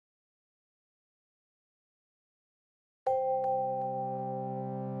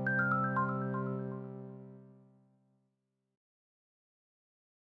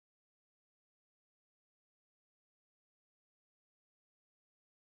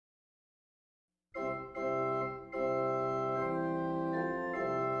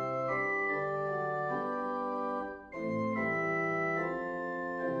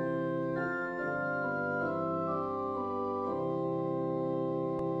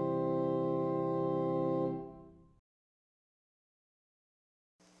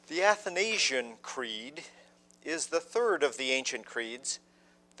The Athanasian Creed is the third of the ancient creeds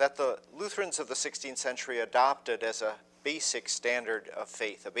that the Lutherans of the 16th century adopted as a basic standard of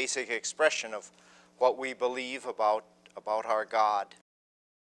faith, a basic expression of what we believe about our God.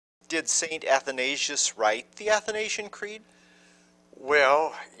 Did St. Athanasius write the Athanasian Creed?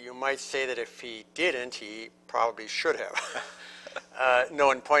 Well, you might say that if he didn't, he probably should have.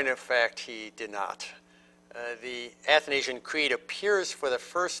 No, in point of fact, he did not. The Athanasian Creed appears for the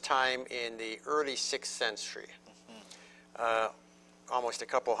first time in the early 6th century, almost a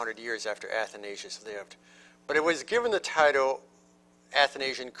couple hundred years after Athanasius lived. But it was given the title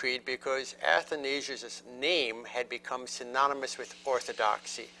Athanasian Creed because Athanasius' name had become synonymous with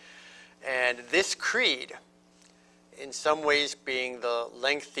orthodoxy. And this creed, in some ways being the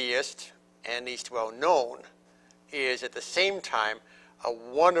lengthiest and least well known, is at the same time a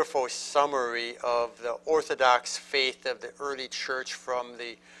wonderful summary of the Orthodox faith of the early church from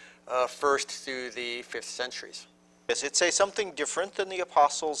the 1st through the 5th centuries. Does it say something different than the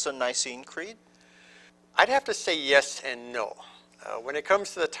Apostles' and Nicene Creed? I'd have to say yes and no. When it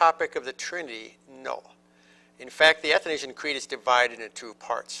comes to the topic of the Trinity, no. In fact, the Athanasian Creed is divided into two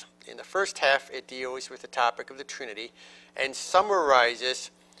parts. In the first half, it deals with the topic of the Trinity and summarizes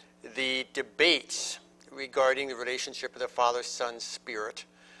the debates regarding the relationship of the Father, Son, Spirit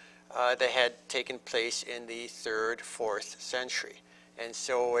that had taken place in the 3rd, 4th century. And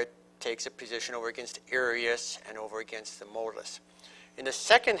so it takes a position over against Arius and over against the modalists. In the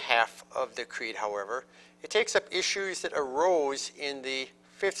second half of the Creed, however, it takes up issues that arose in the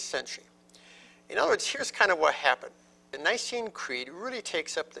 5th century. In other words, here's kind of what happened. The Nicene Creed really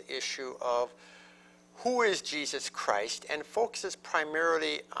takes up the issue of who is Jesus Christ and focuses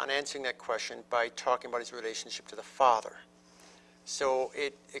primarily on answering that question by talking about his relationship to the Father. So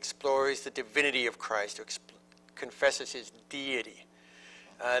it explores the divinity of Christ, confesses his deity,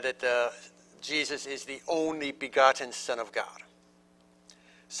 that Jesus is the only begotten Son of God.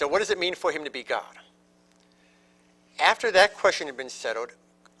 So what does it mean for him to be God? After that question had been settled,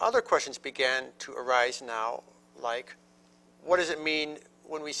 other questions began to arise now, like, what does it mean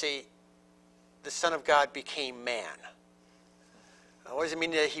when we say the Son of God became man? What does it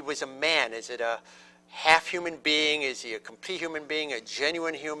mean that he was a man? Is it a half human being? Is he a complete human being, a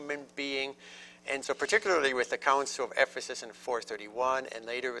genuine human being? And so particularly with the Council of Ephesus in 431 and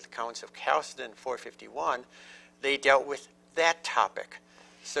later with the Council of Chalcedon in 451, they dealt with that topic.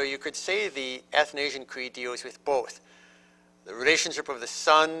 So you could say the Athanasian Creed deals with both the relationship of the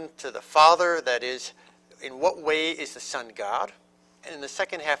Son to the Father, that is, in what way is the Son God? And in the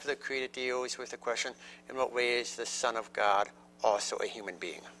second half of the Creed, it deals with the question, in what way is the Son of God also a human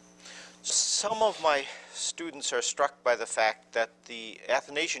being? Some of my students are struck by the fact that the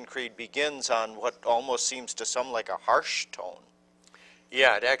Athanasian Creed begins on what almost seems to some like a harsh tone.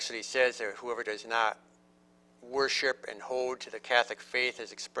 Yeah, it actually says that whoever does not worship and hold to the Catholic faith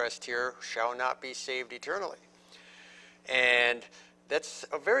as expressed here shall not be saved eternally. And that's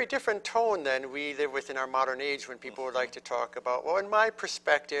a very different tone than we live with in our modern age when people would like to talk about, well, in my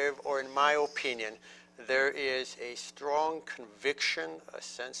perspective or in my opinion, there is a strong conviction, a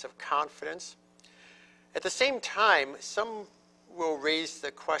sense of confidence. At the same time, some will raise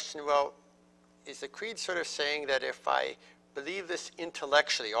the question, well, is the creed sort of saying that if I believe this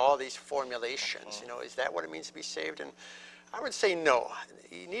intellectually, all these formulations, is that what it means to be saved? And I would say no.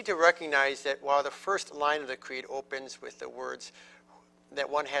 You need to recognize that while the first line of the creed opens with the words that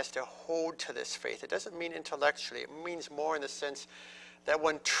one has to hold to this faith, it doesn't mean intellectually. It means more in the sense that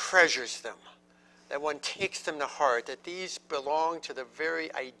one treasures them, that one takes them to heart, that these belong to the very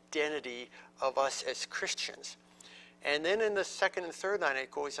identity of us as Christians. And then in the second and third line,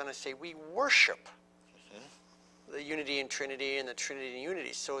 it goes on to say we worship the unity and Trinity and the Trinity and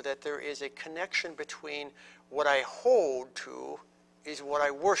unity, so that there is a connection between what I hold to is what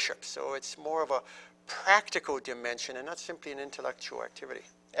I worship. So it's more of a practical dimension and not simply an intellectual activity.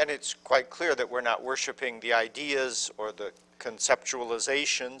 And it's quite clear that we're not worshiping the ideas or the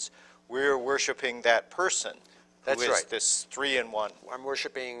conceptualizations. We're worshiping that person. That's who is right. This three in one. I'm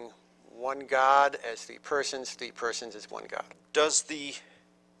worshiping one God as three persons as one God. Does the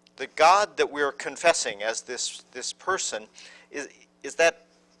God that we're confessing as this person, is that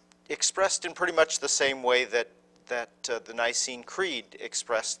expressed in pretty much the same way that the Nicene Creed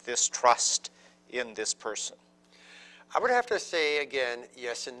expressed this trust in this person? I would have to say, again,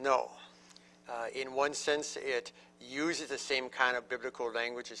 yes and no. In one sense, it uses the same kind of biblical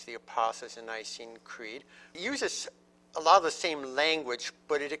language as the Apostles' and Nicene Creed. It uses a lot of the same language,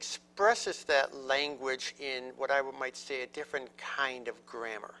 but it expresses that language in what I might say a different kind of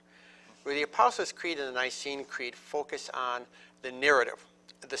grammar. Where the Apostles' Creed and the Nicene Creed focus on the narrative,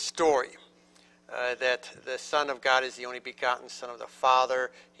 the story that the Son of God is the only begotten Son of the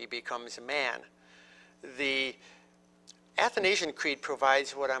Father. He becomes man. The Athanasian Creed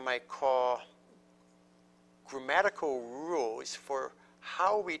provides what I might call grammatical rules for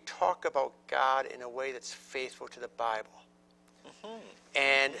how we talk about God in a way that's faithful to the Bible. Mm-hmm.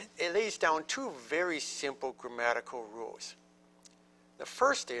 And it lays down two very simple grammatical rules. The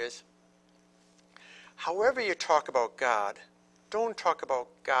first is, however you talk about God, don't talk about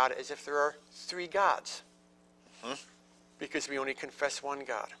God as if there are three gods, because we only confess one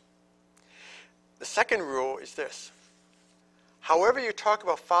God. The second rule is this: however you talk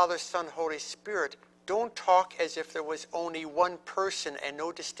about Father, Son, Holy Spirit, don't talk as if there was only one person and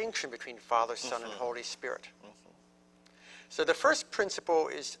no distinction between Father, Son, and Holy Spirit. So the first principle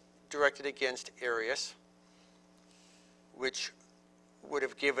is directed against Arius, which would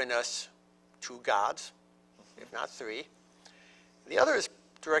have given us two gods, if not three. The other is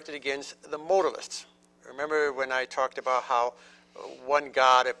directed against the modalists. Remember when I talked about how one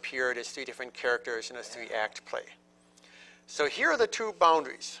God appeared as three different characters in a three-act play. So here are the two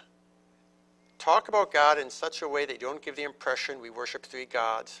boundaries. Talk about God in such a way that you don't give the impression we worship three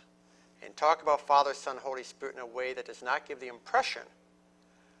gods, and talk about Father, Son, Holy Spirit in a way that does not give the impression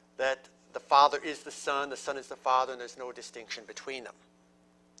that the Father is the Son is the Father, and there's no distinction between them.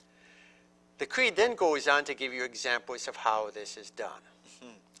 The Creed then goes on to give you examples of how this is done.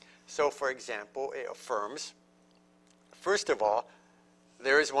 Mm-hmm. So, for example, it affirms, first of all,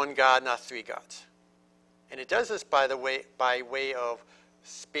 there is one God, not three gods. And it does this, by way of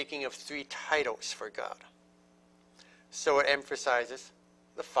speaking of three titles for God. So it emphasizes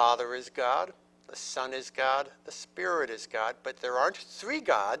the Father is God, the Son is God, the Spirit is God, but there aren't three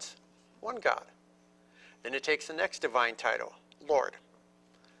gods, one God. Then it takes the next divine title, Lord.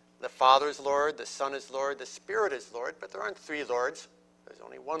 The Father is Lord, the Son is Lord, the Spirit is Lord, but there aren't three Lords. There's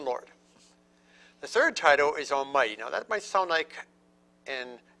only one Lord. The third title is Almighty. Now that might sound like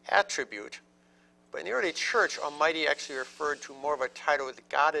an attribute, but in the early church, Almighty actually referred to more of a title that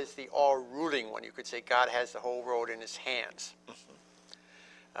God is the all-ruling one. You could say God has the whole world in his hands.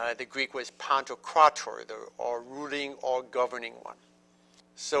 The Greek was Pantocrator, the all-ruling, all-governing one.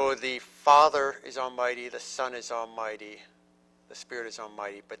 So the Father is Almighty, the Son is Almighty, the Spirit is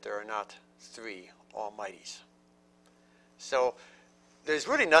Almighty, but there are not three Almighties. So there's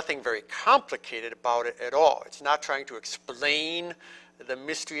really nothing very complicated about it at all. It's not trying to explain the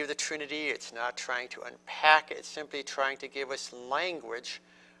mystery of the Trinity. It's not trying to unpack it. It's simply trying to give us language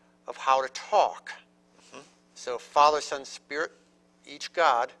of how to talk. Mm-hmm. So Father, Son, Spirit, each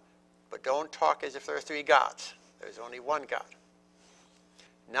God, but don't talk as if there are three gods. There's only one God.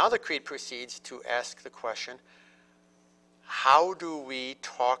 Now the Creed proceeds to ask the question, how do we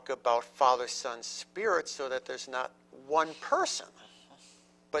talk about Father, Son, Spirit so that there's not one person,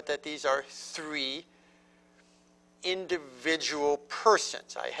 but that these are three individual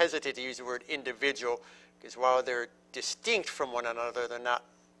persons? I hesitate to use the word individual because while they're distinct from one another, they're not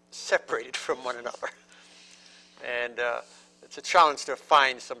separated from one another. And it's a challenge to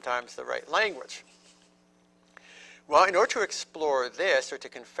find sometimes the right language. Well, in order to explore this or to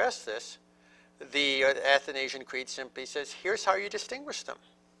confess this, the Athanasian Creed simply says, here's how you distinguish them.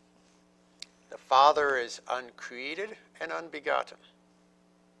 The Father is uncreated and unbegotten.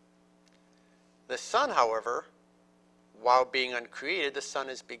 The Son, however, while being uncreated, the Son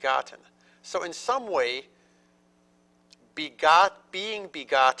is begotten. So in some way, being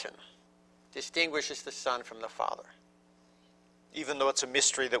begotten distinguishes the Son from the Father. Even though it's a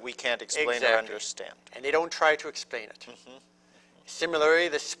mystery that we can't explain exactly. or understand. And they don't try to explain it. Mm-hmm. Similarly,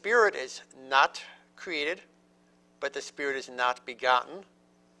 the Spirit is not created, but the Spirit is not begotten.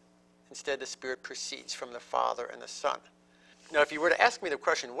 Instead, the Spirit proceeds from the Father and the Son. Now, if you were to ask me the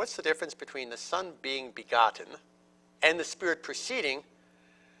question, what's the difference between the Son being begotten and the Spirit proceeding,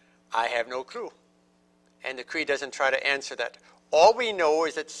 I have no clue. And the Creed doesn't try to answer that. All we know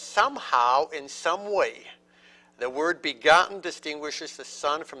is that somehow, in some way, the word begotten distinguishes the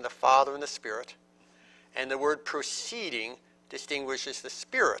Son from the Father and the Spirit, and the word proceeding distinguishes the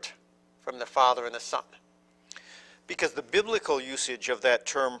Spirit from the Father and the Son. Because the biblical usage of that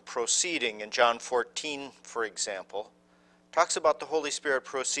term proceeding in John 14, for example, talks about the Holy Spirit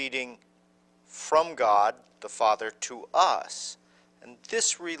proceeding from God, the Father, to us. And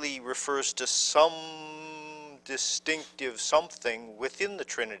this really refers to some distinctive something within the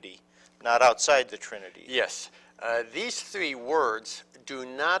Trinity, not outside the Trinity. Yes. These three words do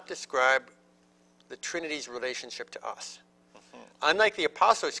not describe the Trinity's relationship to us. Unlike the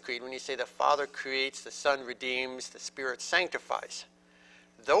Apostles' Creed, when you say the Father creates, the Son redeems, the Spirit sanctifies,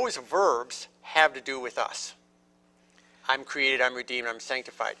 those verbs have to do with us. I'm created, I'm redeemed, I'm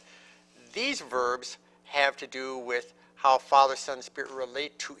sanctified. These verbs have to do with how Father, Son, Spirit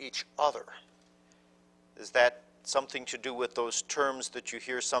relate to each other. Is that something to do with those terms that you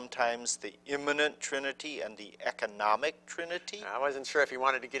hear sometimes, the immanent Trinity and the economic Trinity? I wasn't sure if you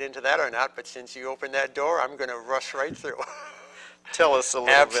wanted to get into that or not, but since you opened that door, I'm going to rush right through. Tell us a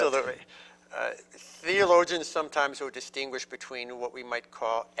little Absolutely. Theologians sometimes will distinguish between what we might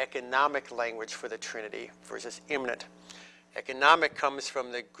call economic language for the Trinity versus immanent. Economic comes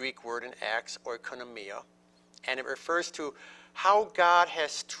from the Greek word in Acts, oikonomia, and it refers to how God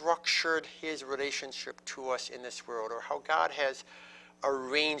has structured his relationship to us in this world, or how God has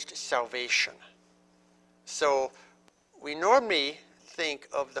arranged salvation. So we normally think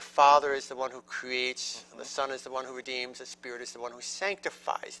of the Father as the one who creates, the Son as the one who redeems, the Spirit is the one who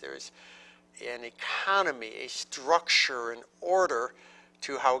sanctifies. There's an economy, a structure, an order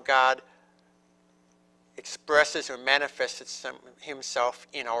to how God expresses or manifests himself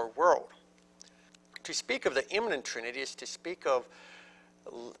in our world. To speak of the immanent Trinity is to speak of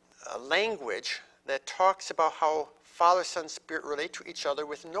a language that talks about how Father, Son, Spirit relate to each other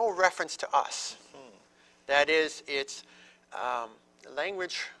with no reference to us. That is, it's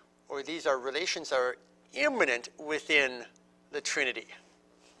language, or these are relations are immanent within the Trinity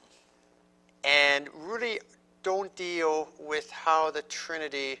and really don't deal with how the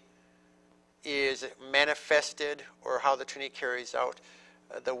Trinity is manifested or how the Trinity carries out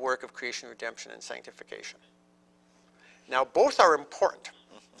the work of creation, redemption, and sanctification. Now, both are important.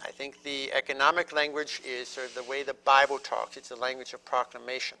 I think the economic language is sort of the way the Bible talks. It's a language of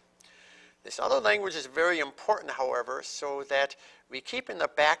proclamation. This other language is very important, however, so that we keep in the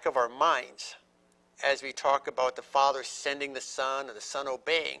back of our minds as we talk about the Father sending the Son and the Son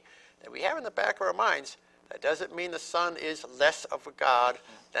obeying, that we have in the back of our minds, that doesn't mean the Son is less of a God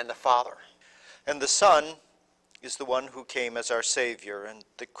than the Father. And the Son is the one who came as our Savior. And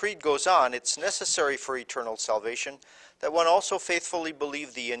the Creed goes on, it's necessary for eternal salvation that one also faithfully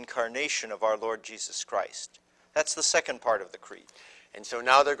believe the incarnation of our Lord Jesus Christ. That's the second part of the Creed. And so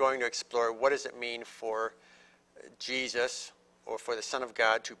now they're going to explore what does it mean for Jesus or for the Son of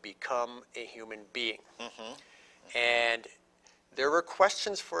God to become a human being. And there were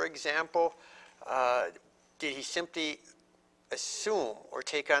questions, for example, did he simply assume or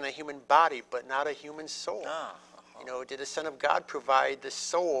take on a human body but not a human soul? You know, did the Son of God provide the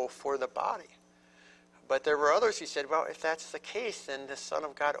soul for the body? But there were others who said, well, if that's the case, then the Son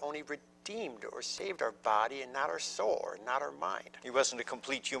of God only redeemed or saved our body and not our soul or not our mind. He wasn't a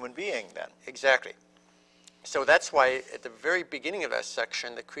complete human being then. Exactly. So that's why at the very beginning of that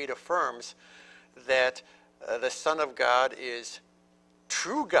section, the Creed affirms that the Son of God is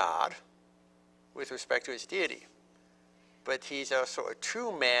true God with respect to his deity, but he's also a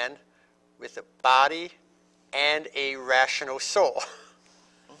true man with a body and a rational soul.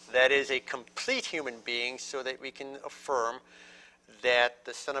 That is a complete human being, so that we can affirm that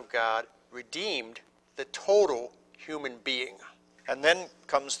the Son of God redeemed the total human being. And then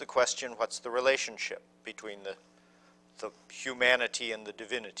comes the question, what's the relationship between the humanity and the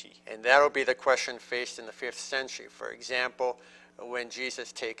divinity? And that'll be the question faced in the 5th century. For example, when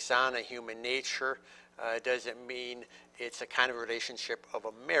Jesus takes on a human nature, does it mean it's a kind of relationship of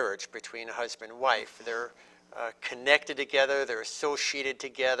a marriage between a husband and wife? They're connected together, they're associated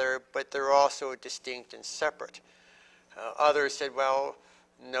together, but they're also distinct and separate. Others said, well,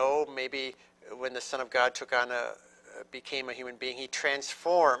 no, maybe when the Son of God became a human being, he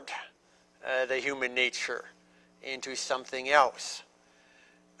transformed the human nature into something else.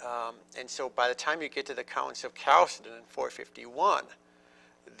 And so by the time you get to the Council of Chalcedon in 451,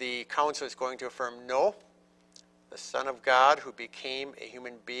 the council is going to affirm, no, the Son of God who became a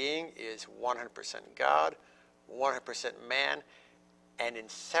human being is 100% God, 100% man, and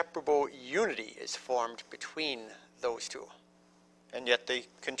inseparable unity is formed between those two. And yet they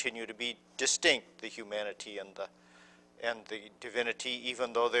continue to be distinct, the humanity and the divinity,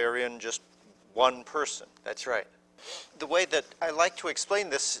 even though they're in just one person. That's right. The way that I like to explain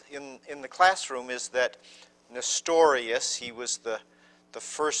this in the classroom is that Nestorius, he was the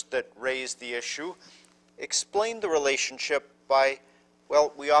first that raised the issue, explained the relationship by,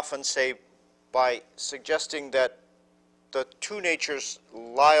 well, we often say by suggesting that the two natures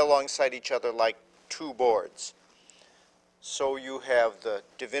lie alongside each other like two boards. So you have the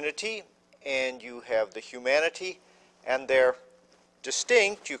divinity and you have the humanity, and they're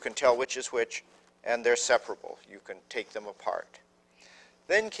distinct, you can tell which is which, and they're separable. You can take them apart.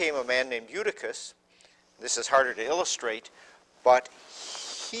 Then came a man named Eutychus. This is harder to illustrate, but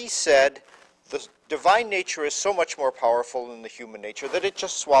he said the divine nature is so much more powerful than the human nature that it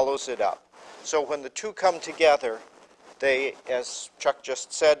just swallows it up. So when the two come together, They, as Chuck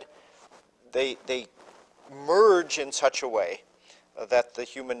just said, they merge in such a way that the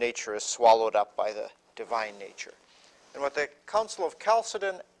human nature is swallowed up by the divine nature. And what the Council of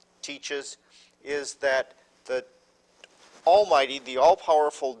Chalcedon teaches is that the almighty, the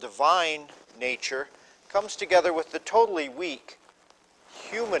all-powerful divine nature comes together with the totally weak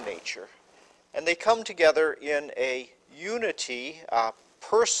human nature, and they come together in a unity, a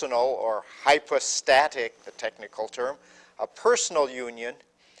personal or hypostatic, the technical term, a personal union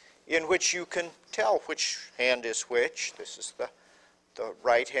in which you can tell which hand is which. This is the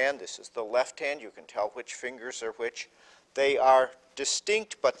right hand, this is the left hand. You can tell which fingers are which. They are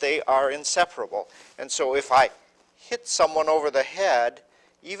distinct, but they are inseparable. And so if I hit someone over the head,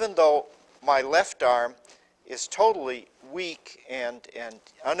 even though my left arm is totally weak and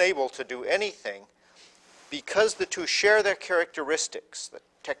unable to do anything, because the two share their characteristics, the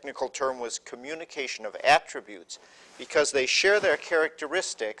technical term was communication of attributes, because they share their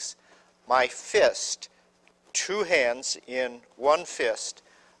characteristics, my fist, two hands in one fist,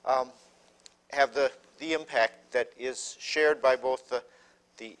 have the impact that is shared by both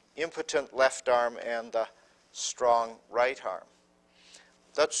the impotent left arm and the strong right arm.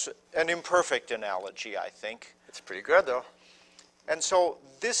 That's an imperfect analogy, I think. It's pretty good, though. And so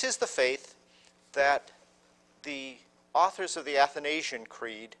this is the faith that the authors of the Athanasian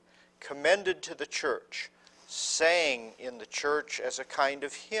Creed commended to the church, sang in the church as a kind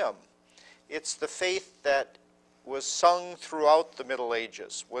of hymn. It's the faith that was sung throughout the Middle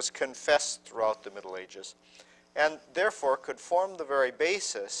Ages, was confessed throughout the Middle Ages, and therefore could form the very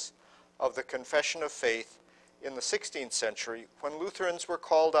basis of the confession of faith in the 16th century when Lutherans were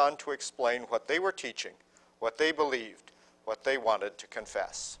called on to explain what they were teaching, what they believed, what they wanted to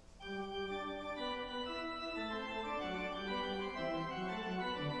confess.